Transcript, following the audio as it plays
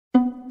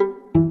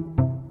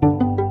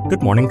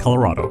Good morning,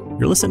 Colorado.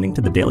 You're listening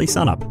to the Daily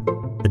Sun Up.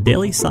 The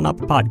Daily Sun Up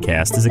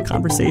podcast is a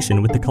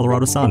conversation with the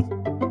Colorado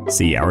Sun.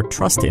 See our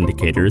trust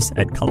indicators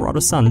at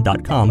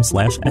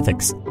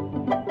coloradosun.com/ethics.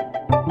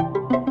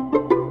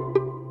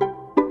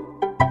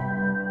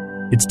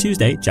 It's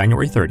Tuesday,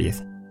 January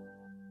 30th.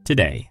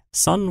 Today,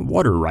 Sun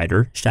water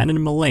writer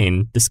Shannon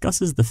Mullane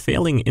discusses the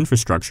failing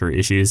infrastructure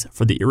issues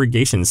for the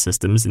irrigation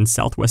systems in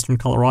southwestern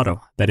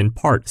Colorado that in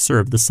part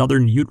serve the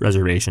Southern Ute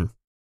Reservation.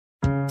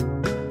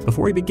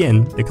 Before we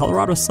begin, the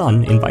Colorado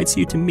Sun invites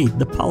you to meet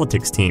the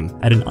politics team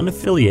at an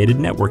unaffiliated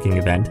networking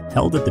event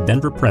held at the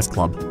Denver Press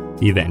Club.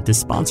 The event is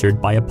sponsored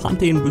by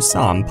Aponte &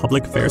 Bussam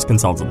Public Affairs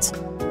Consultants.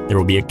 There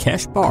will be a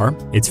cash bar,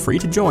 it's free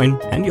to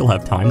join, and you'll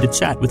have time to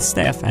chat with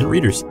staff and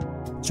readers.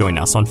 Join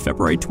us on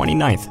February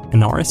 29th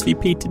and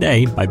RSVP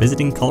today by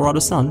visiting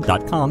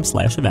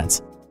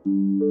coloradosun.com/events.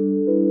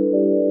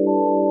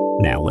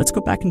 Now let's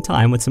go back in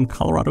time with some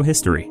Colorado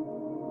history.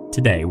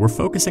 Today we're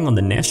focusing on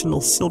the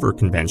National Silver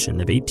Convention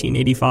of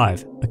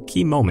 1885, a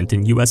key moment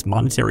in U.S.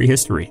 monetary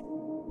history.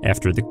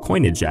 After the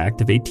Coinage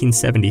Act of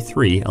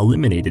 1873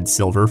 eliminated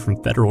silver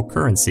from federal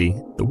currency,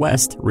 the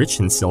West, rich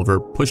in silver,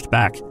 pushed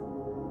back.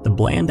 The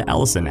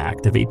Bland-Allison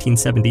Act of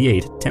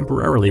 1878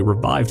 temporarily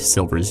revived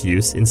silver's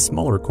use in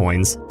smaller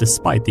coins,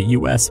 despite the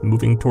U.S.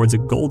 moving towards a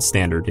gold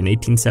standard in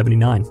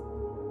 1879.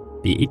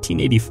 The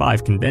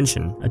 1885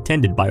 convention,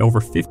 attended by over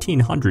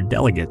 1,500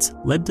 delegates,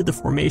 led to the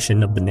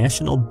formation of the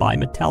National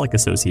Bimetallic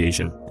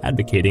Association,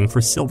 advocating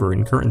for silver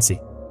in currency.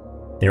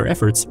 Their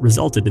efforts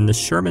resulted in the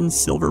Sherman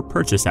Silver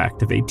Purchase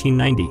Act of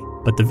 1890,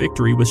 but the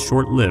victory was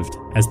short-lived,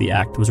 as the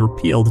act was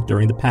repealed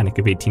during the Panic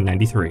of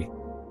 1893.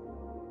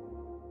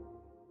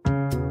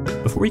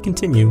 Before we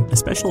continue, a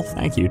special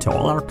thank you to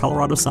all our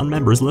Colorado Sun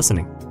members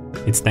listening.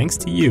 It's thanks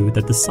to you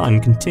that the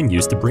Sun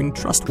continues to bring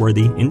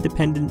trustworthy,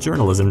 independent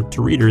journalism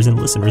to readers and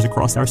listeners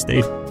across our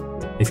state.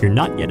 If you're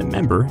not yet a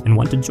member and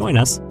want to join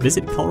us,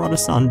 visit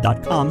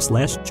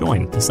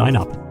coloradosun.com/join to sign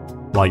up.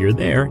 While you're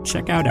there,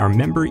 check out our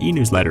member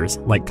e-newsletters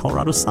like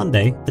Colorado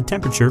Sunday, The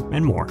Temperature,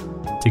 and more.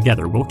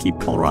 Together, we'll keep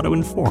Colorado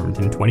informed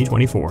in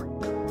 2024.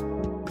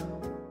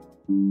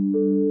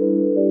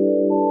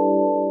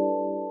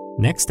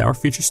 Next, our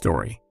feature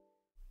story.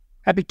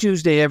 Happy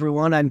Tuesday,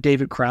 everyone. I'm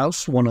David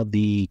Krause, one of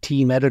the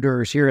team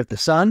editors here at The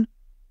Sun.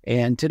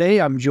 And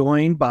today I'm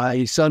joined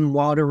by Sun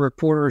water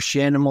reporter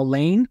Shannon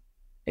Mullane.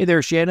 Hey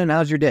there, Shannon.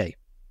 How's your day?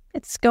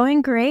 It's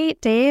going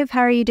great, Dave. How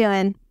are you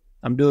doing?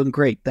 I'm doing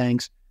great,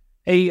 thanks.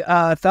 Hey,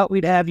 I thought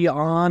we'd have you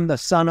on The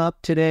Sun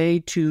Up today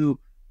to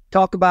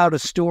talk about a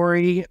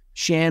story.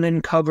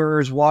 Shannon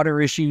covers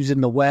water issues in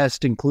the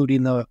West,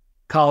 including the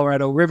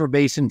Colorado River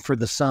Basin for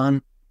The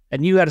Sun.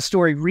 And you had a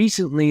story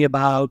recently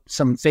about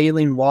some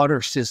failing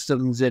water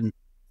systems in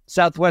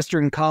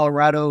southwestern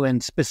Colorado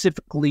and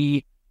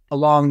specifically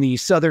along the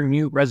Southern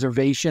Ute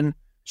Reservation.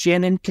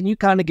 Shannon, can you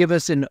kind of give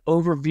us an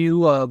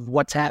overview of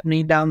what's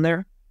happening down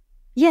there?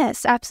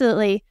 Yes,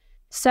 absolutely.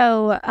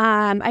 So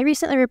I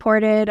recently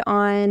reported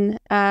on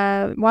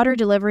a water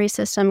delivery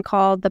system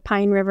called the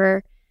Pine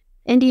River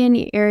Indian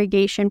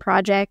Irrigation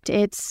Project.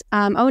 It's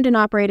owned and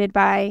operated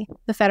by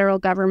the federal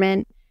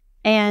government.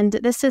 And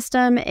this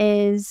system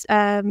is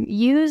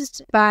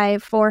used by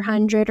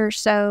 400 or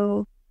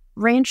so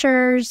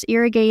ranchers,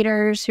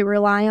 irrigators who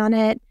rely on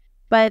it.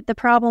 But the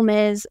problem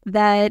is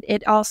that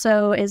it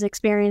also is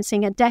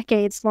experiencing a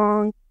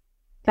decades-long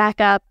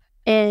backup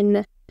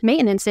in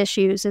maintenance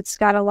issues. It's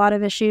got a lot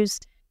of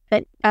issues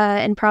that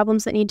and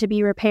problems that need to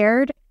be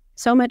repaired,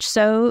 so much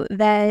so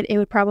that it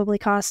would probably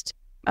cost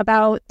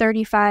about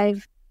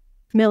 $35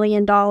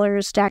 million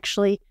to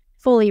actually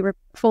fully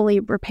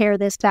repair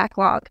this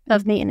backlog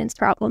of maintenance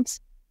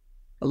problems.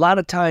 A lot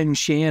of times,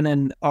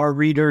 Shannon, our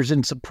readers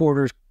and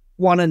supporters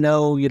want to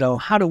know,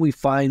 how do we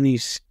find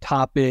these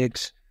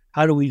topics?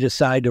 How do we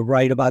decide to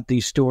write about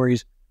these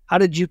stories? How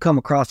did you come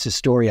across this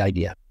story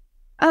idea?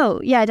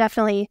 Oh, yeah,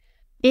 definitely.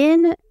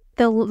 In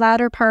the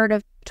latter part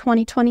of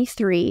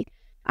 2023,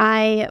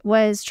 I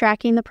was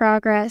tracking the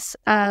progress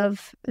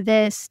of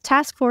this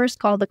task force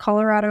called the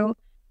Colorado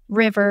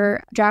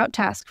River Drought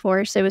Task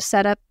Force. It was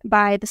set up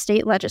by the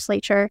state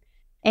legislature,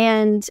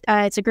 and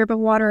it's a group of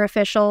water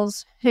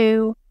officials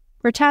who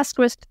were tasked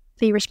with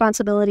the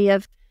responsibility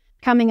of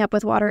coming up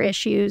with water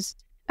issues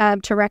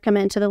to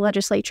recommend to the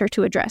legislature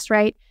to address,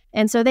 right?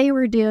 And so they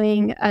were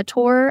doing a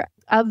tour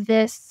of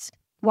this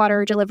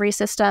water delivery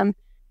system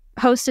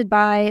hosted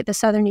by the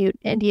Southern Ute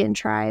Indian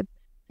tribe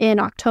in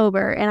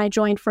October, and I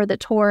joined for the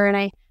tour, and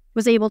I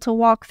was able to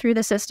walk through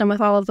the system with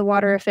all of the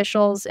water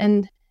officials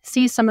and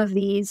see some of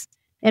these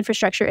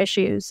infrastructure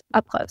issues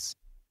up close.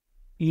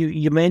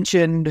 You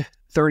mentioned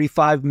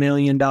 $35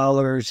 million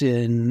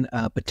in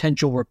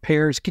potential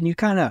repairs. Can you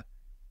kind of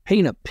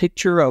paint a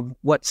picture of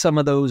what some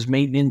of those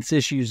maintenance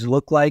issues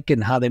look like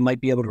and how they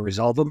might be able to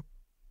resolve them?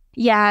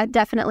 Yeah,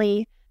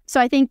 definitely. So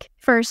I think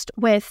first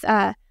with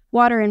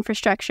water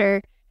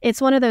infrastructure, it's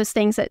one of those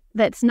things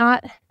that's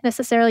not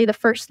necessarily the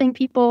first thing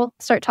people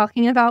start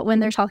talking about when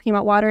they're talking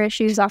about water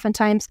issues.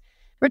 Oftentimes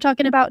we're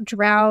talking about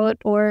drought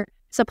or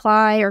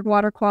supply or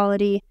water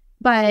quality.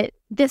 But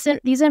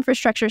these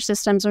infrastructure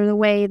systems are the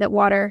way that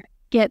water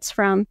gets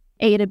from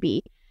A to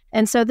B.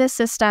 And so this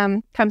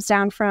system comes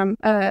down from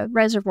a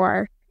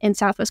reservoir in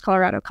southwest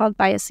Colorado called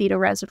Bayacito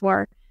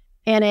Reservoir,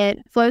 and it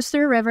flows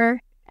through a river.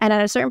 And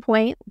at a certain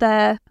point,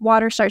 the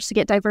water starts to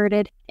get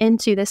diverted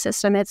into the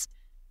system. It's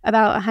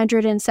about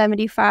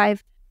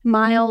 175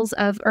 miles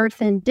of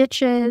earthen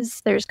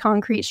ditches. There's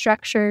concrete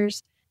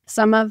structures.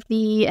 Some of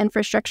the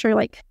infrastructure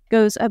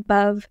goes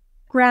above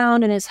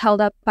ground and is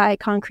held up by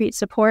concrete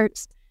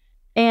supports.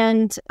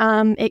 And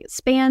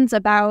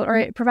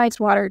it provides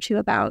water to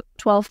about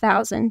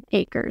 12,000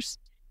 acres.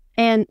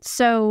 And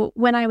so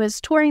when I was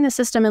touring the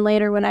system and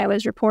later when I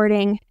was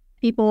reporting,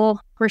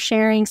 people were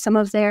sharing some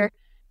of their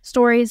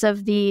stories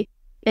of the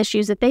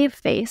issues that they've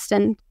faced.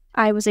 And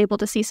I was able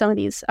to see some of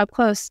these up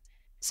close.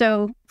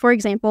 So, for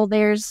example,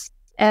 there's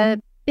a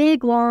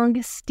big,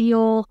 long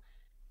steel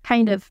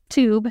kind of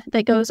tube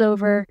that goes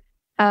over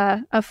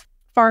a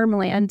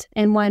farmland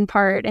in one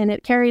part, and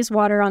it carries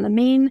water on the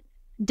main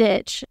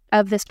ditch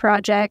of this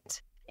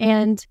project.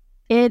 And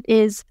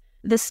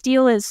the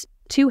steel is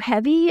too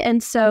heavy,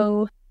 and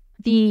so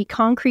the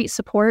concrete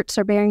supports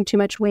are bearing too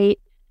much weight.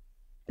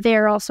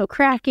 They're also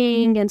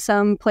cracking. In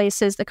some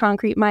places, the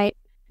concrete might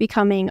be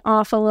coming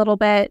off a little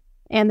bit,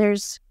 and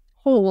there's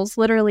holes,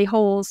 literally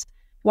holes,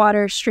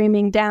 water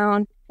streaming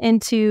down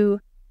into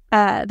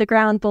the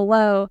ground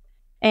below.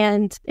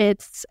 And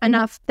it's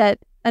enough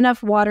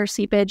water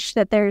seepage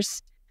that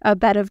there's a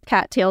bed of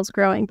cattails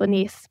growing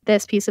beneath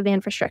this piece of the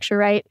infrastructure,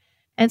 right?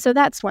 And so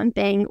that's one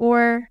thing.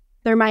 Or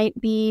there might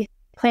be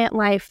plant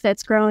life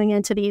that's growing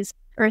into these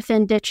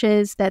earthen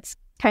ditches that's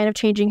kind of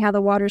changing how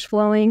the water's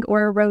flowing,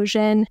 or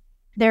erosion.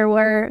 There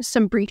were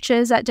some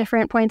breaches at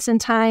different points in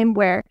time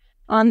where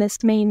on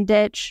this main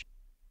ditch,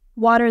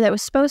 water that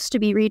was supposed to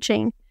be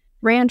reaching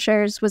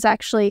ranchers was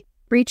actually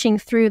reaching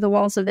through the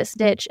walls of this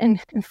ditch and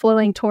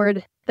flowing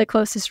toward the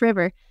closest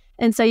river.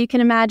 And so you can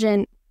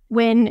imagine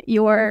when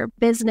your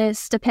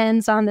business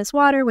depends on this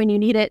water, when you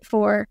need it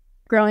for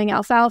growing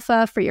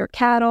alfalfa for your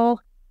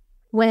cattle,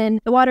 when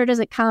the water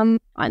doesn't come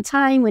on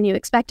time, when you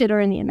expect it, or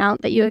in the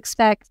amount that you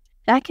expect,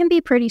 that can be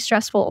pretty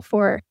stressful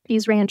for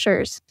these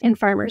ranchers and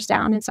farmers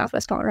down in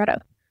southwest Colorado.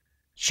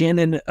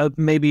 Shannon,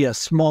 maybe a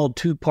small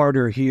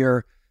two-parter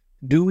here.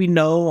 Do we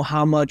know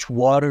how much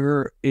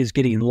water is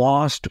getting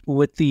lost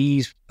with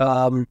these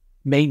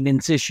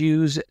maintenance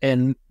issues?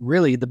 And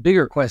really, the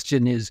bigger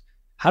question is,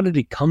 how did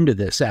it come to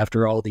this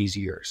after all these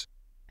years?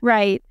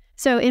 Right.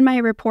 So in my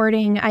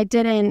reporting, I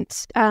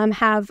didn't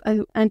have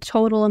a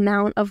total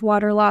amount of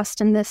water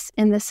lost in this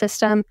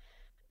system,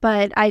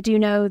 but I do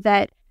know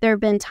that there have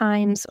been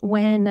times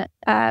when,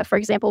 for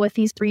example, with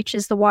these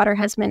breaches, the water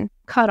has been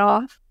cut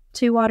off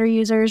to water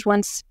users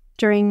once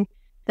during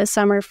the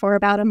summer for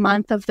about a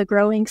month of the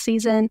growing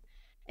season.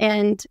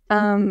 And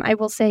I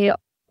will say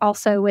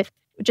also with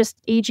just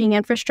aging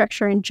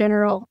infrastructure in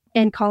general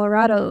in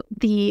Colorado,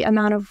 the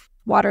amount of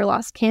water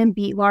loss can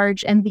be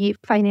large, and the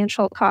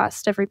financial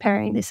cost of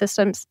repairing these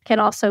systems can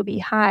also be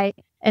high.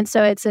 And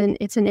so it's an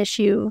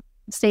issue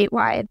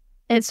statewide.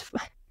 It's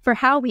for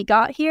how we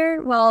got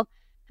here. Well,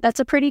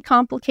 that's a pretty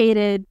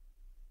complicated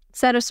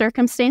set of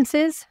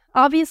circumstances.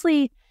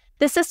 Obviously,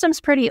 the system's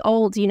pretty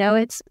old.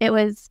 It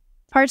was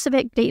parts of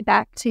it date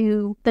back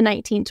to the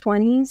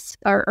 1920s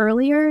or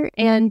earlier,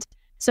 and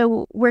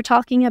so we're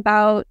talking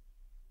about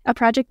a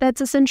project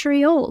that's a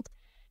century old.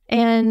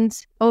 And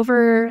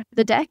over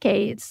the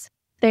decades,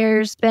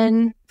 there's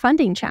been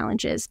funding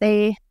challenges.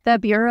 The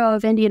Bureau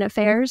of Indian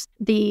Affairs,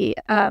 the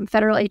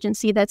federal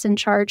agency that's in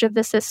charge of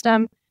the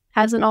system,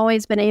 hasn't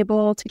always been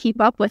able to keep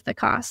up with the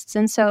costs.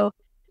 And so,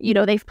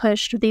 they've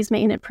pushed these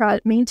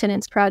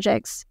maintenance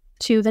projects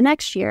to the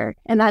next year.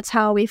 And that's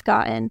how we've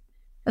gotten,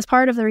 as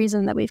part of the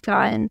reason that we've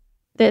gotten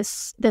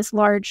this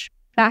large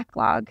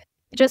backlog.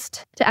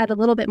 Just to add a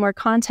little bit more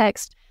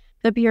context,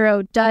 the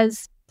Bureau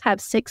does have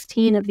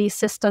 16 of these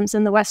systems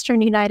in the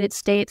western United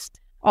States.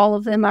 All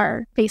of them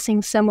are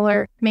facing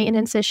similar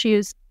maintenance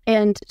issues.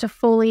 And to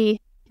fully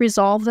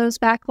resolve those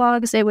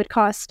backlogs, it would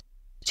cost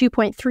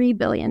 $2.3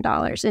 billion.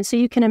 And so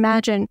you can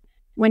imagine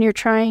when you're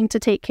trying to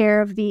take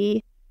care of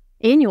the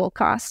annual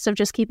costs of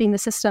just keeping the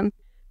system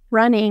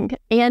running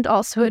and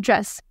also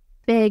address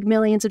big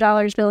millions of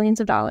dollars, billions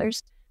of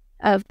dollars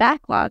of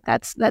backlog,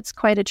 that's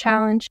quite a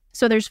challenge.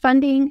 So there's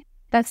funding.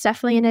 That's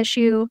definitely an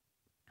issue.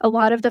 A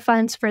lot of the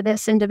funds for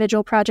this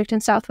individual project in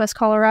southwest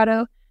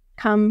Colorado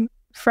come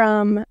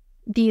from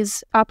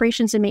these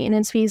operations and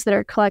maintenance fees that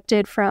are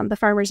collected from the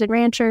farmers and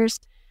ranchers.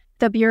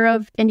 The Bureau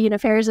of Indian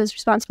Affairs is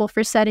responsible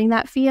for setting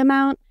that fee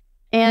amount,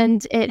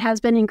 and it has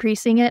been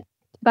increasing it.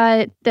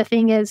 But the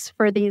thing is,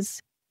 for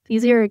these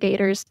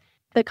irrigators,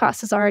 the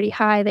cost is already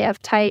high. They have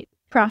tight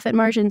profit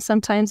margins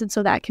sometimes, and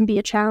so that can be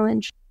a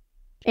challenge.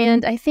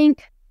 And I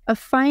think a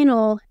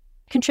final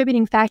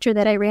contributing factor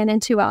that I ran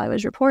into while I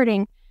was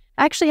reporting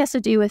actually has to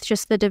do with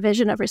just the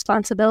division of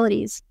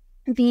responsibilities.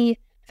 The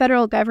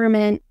federal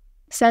government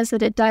says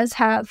that it does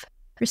have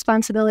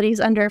responsibilities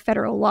under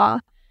federal law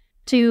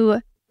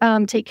to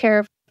take care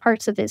of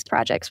parts of these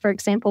projects. For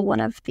example, one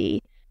of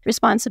the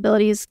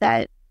responsibilities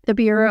that the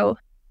Bureau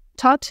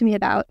talked to me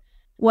about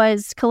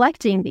was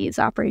collecting these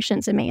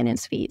operations and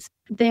maintenance fees.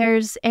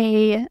 There's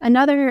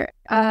another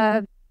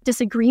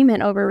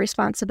disagreement over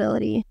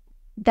responsibility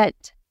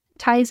that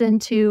ties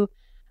into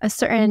a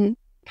certain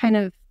kind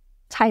of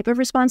type of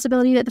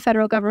responsibility that the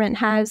federal government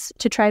has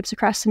to tribes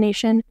across the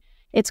nation.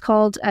 It's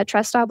called a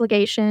trust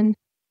obligation.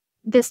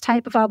 This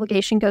type of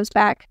obligation goes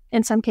back,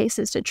 in some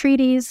cases, to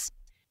treaties,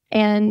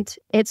 and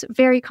it's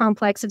very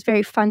complex. It's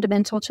very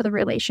fundamental to the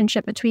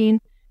relationship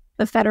between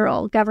the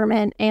federal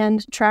government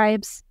and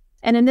tribes.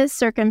 And in this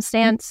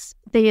circumstance,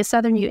 the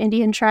Southern Ute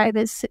Indian tribe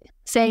is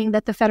saying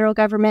that the federal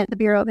government, the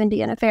Bureau of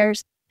Indian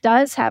Affairs,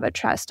 does have a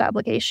trust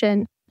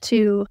obligation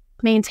to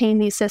maintain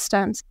these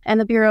systems. And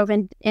the Bureau of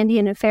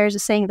Indian Affairs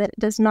is saying that it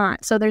does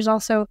not. So there's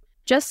also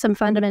just some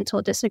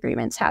fundamental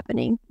disagreements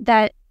happening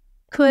that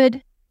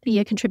could be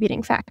a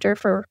contributing factor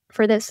for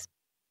this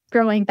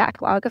growing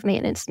backlog of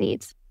maintenance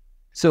needs.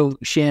 So,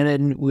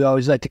 Shannon, we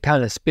always like to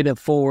kind of spin it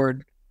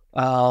forward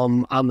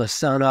on the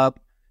sun up.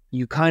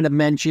 You kind of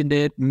mentioned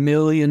it,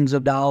 millions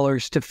of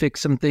dollars to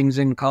fix some things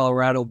in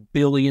Colorado,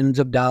 billions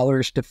of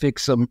dollars to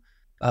fix some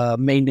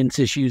maintenance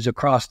issues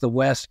across the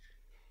West.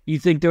 You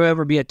think there'll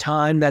ever be a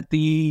time that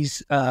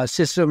these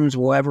systems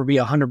will ever be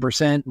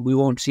 100%? We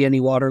won't see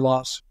any water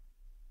loss?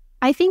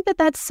 I think that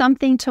that's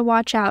something to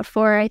watch out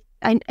for.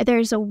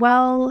 There's a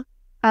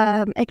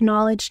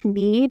well-acknowledged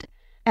need.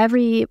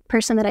 Every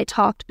person that I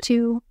talked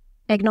to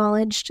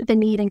acknowledged the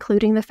need,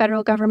 including the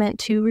federal government,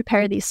 to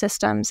repair these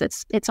systems.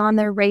 It's on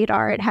their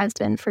radar. It has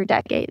been for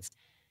decades.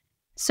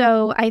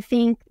 So I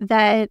think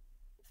that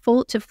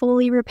to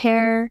fully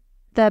repair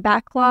the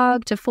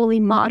backlog, to fully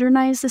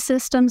modernize the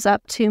systems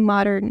up to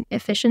modern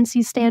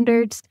efficiency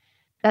standards,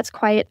 that's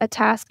quite a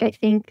task. I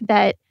think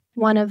that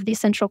one of the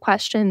central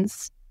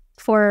questions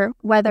for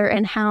whether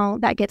and how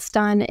that gets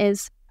done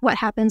is what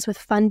happens with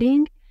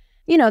funding.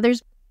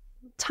 There's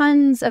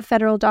tons of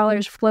federal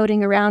dollars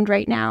floating around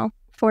right now,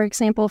 for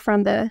example,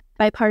 from the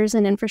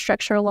bipartisan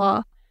infrastructure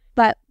law.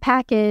 But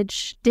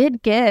package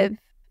did give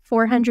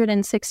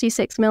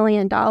 $466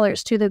 million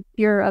to the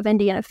Bureau of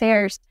Indian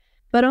Affairs,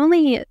 but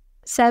only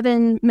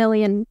 $7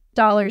 million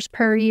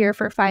per year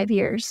for 5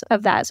 years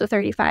of that. So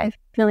 $35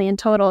 million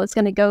total is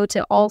going to go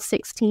to all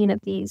 16 of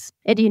these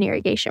Indian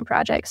irrigation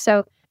projects.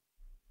 So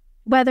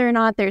whether or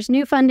not there's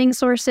new funding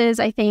sources,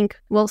 I think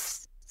will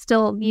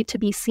still need to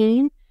be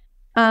seen.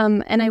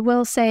 And I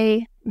will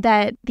say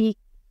that the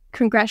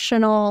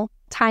congressional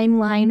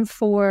timeline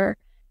for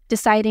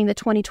deciding the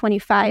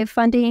 2025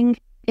 funding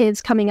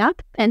is coming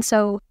up. And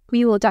so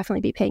we will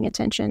definitely be paying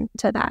attention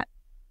to that.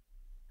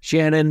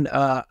 Shannon,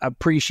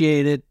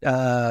 appreciate it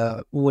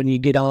when you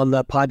get on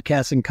the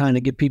podcast and kind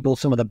of give people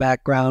some of the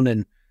background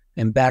and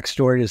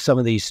backstory to some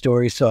of these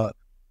stories. So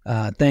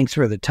thanks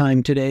for the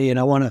time today. And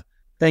I want to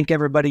thank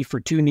everybody for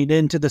tuning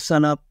in to the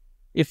Sun Up.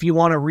 If you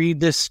want to read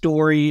this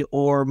story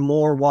or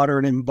more water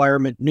and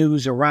environment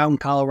news around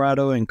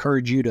Colorado, I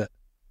encourage you to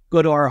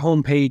go to our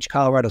homepage,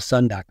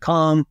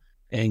 coloradosun.com,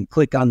 and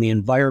click on the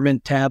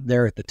Environment tab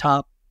there at the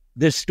top.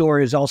 This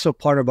story is also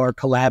part of our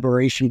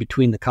collaboration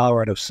between the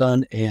Colorado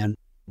Sun and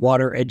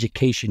Water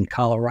Education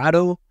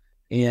Colorado.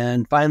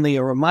 And finally,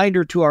 a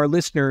reminder to our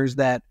listeners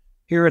that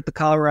here at the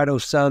Colorado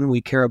Sun, we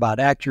care about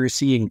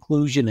accuracy,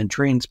 inclusion, and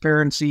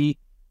transparency.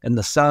 And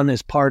the Sun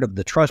is part of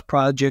the Trust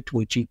Project,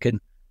 which you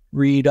can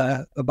read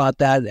about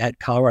that at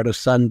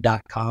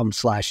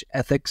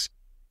coloradosun.com/ethics.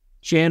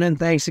 Shannon,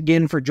 thanks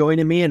again for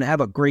joining me and have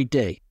a great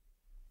day.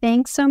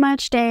 Thanks so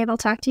much, Dave. I'll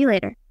talk to you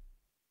later.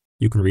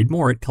 You can read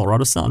more at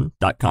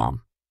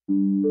coloradosun.com.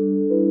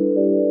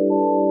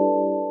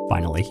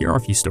 Finally, here are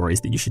a few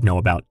stories that you should know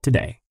about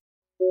today.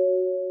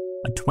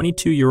 A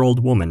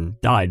 22-year-old woman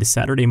died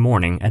Saturday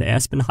morning at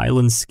Aspen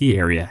Highlands ski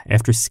area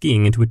after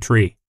skiing into a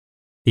tree.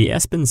 The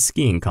Aspen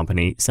Skiing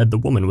Company said the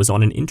woman was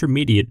on an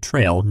intermediate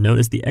trail known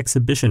as the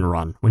Exhibition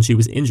Run when she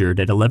was injured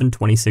at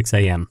 11:26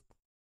 a.m.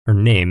 Her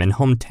name and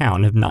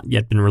hometown have not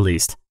yet been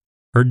released.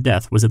 Her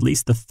death was at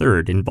least the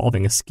third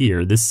involving a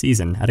skier this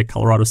season at a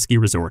Colorado ski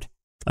resort.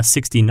 A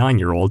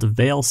 69-year-old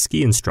Vail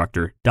ski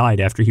instructor died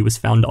after he was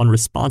found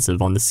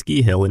unresponsive on the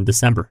ski hill in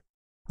December.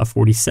 A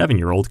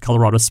 47-year-old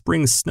Colorado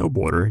Springs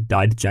snowboarder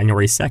died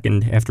January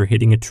 2nd after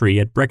hitting a tree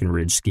at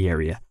Breckenridge ski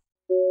area.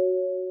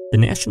 The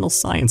National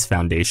Science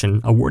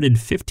Foundation awarded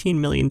 $15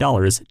 million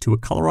to a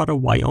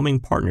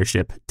Colorado-Wyoming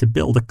partnership to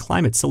build a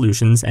climate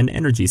solutions and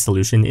energy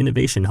solution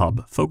innovation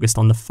hub focused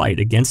on the fight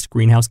against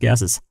greenhouse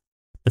gases.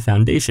 The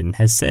foundation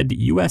has said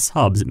U.S.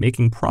 hubs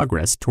making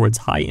progress towards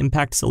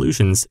high-impact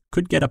solutions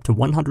could get up to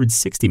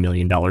 $160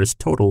 million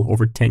total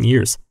over 10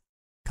 years.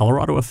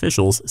 Colorado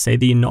officials say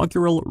the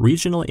inaugural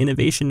Regional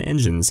Innovation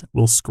Engines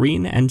will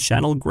screen and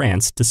channel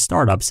grants to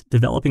startups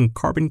developing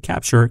carbon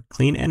capture,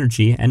 clean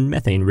energy, and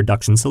methane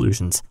reduction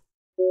solutions.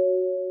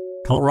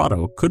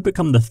 Colorado could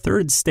become the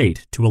third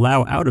state to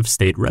allow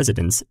out-of-state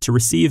residents to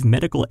receive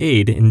medical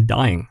aid in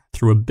dying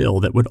through a bill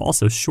that would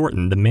also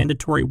shorten the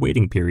mandatory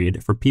waiting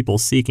period for people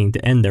seeking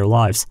to end their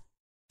lives.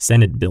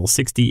 Senate Bill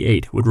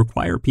 68 would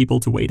require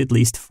people to wait at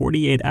least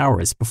 48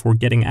 hours before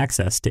getting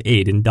access to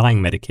aid in dying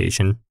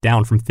medication,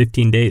 down from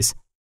 15 days.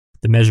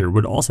 The measure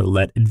would also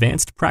let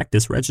advanced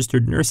practice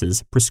registered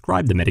nurses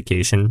prescribe the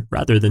medication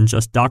rather than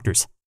just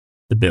doctors.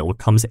 The bill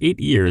comes 8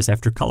 years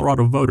after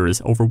Colorado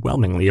voters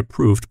overwhelmingly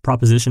approved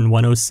Proposition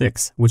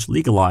 106, which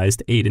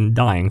legalized aid in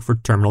dying for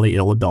terminally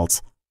ill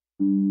adults.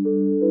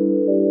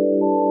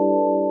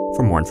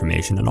 For more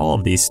information on all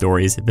of these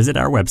stories, visit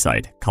our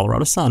website,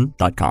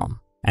 coloradosun.com.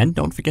 And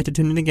don't forget to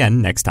tune in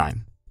again next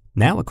time.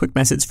 Now, a quick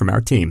message from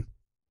our team.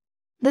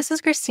 This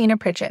is Christina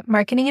Pritchett,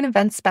 Marketing and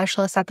Events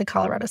Specialist at the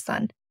Colorado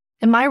Sun.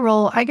 In my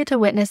role, I get to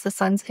witness the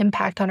Sun's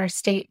impact on our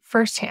state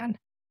firsthand.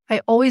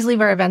 I always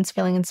leave our events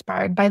feeling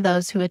inspired by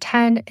those who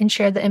attend and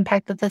share the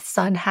impact that the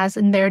Sun has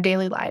in their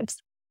daily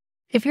lives.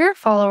 If you're a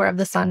follower of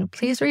the Sun,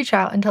 please reach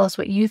out and tell us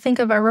what you think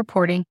of our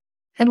reporting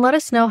and let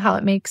us know how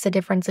it makes a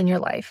difference in your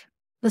life.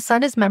 The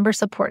Sun is member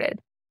supported,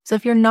 so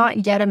if you're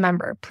not yet a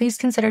member, please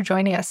consider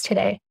joining us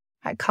today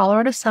at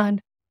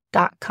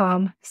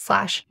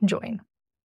coloradosun.com/join.